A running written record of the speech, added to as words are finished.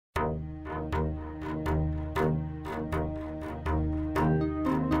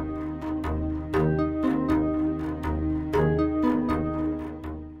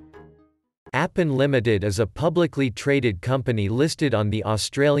Appen Limited is a publicly traded company listed on the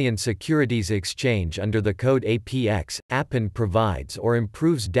Australian Securities Exchange under the code APX. Appen provides or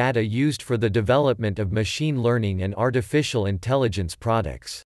improves data used for the development of machine learning and artificial intelligence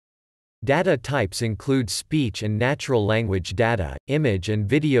products. Data types include speech and natural language data, image and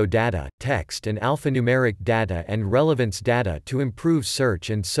video data, text and alphanumeric data, and relevance data to improve search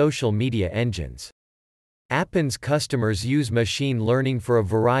and social media engines. Appen's customers use machine learning for a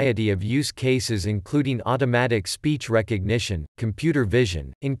variety of use cases including automatic speech recognition, computer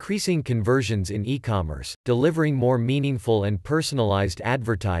vision, increasing conversions in e-commerce, delivering more meaningful and personalized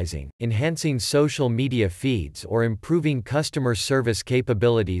advertising, enhancing social media feeds, or improving customer service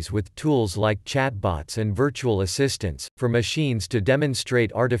capabilities with tools like chatbots and virtual assistants. For machines to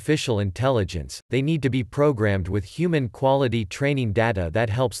demonstrate artificial intelligence, they need to be programmed with human quality training data that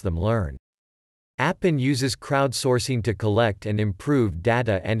helps them learn. Appen uses crowdsourcing to collect and improve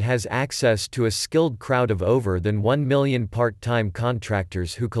data and has access to a skilled crowd of over 1 million part-time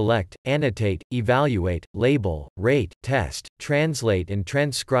contractors who collect, annotate, evaluate, label, rate, test, translate and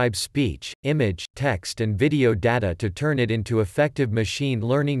transcribe speech, image, text and video data to turn it into effective machine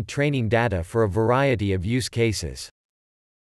learning training data for a variety of use cases.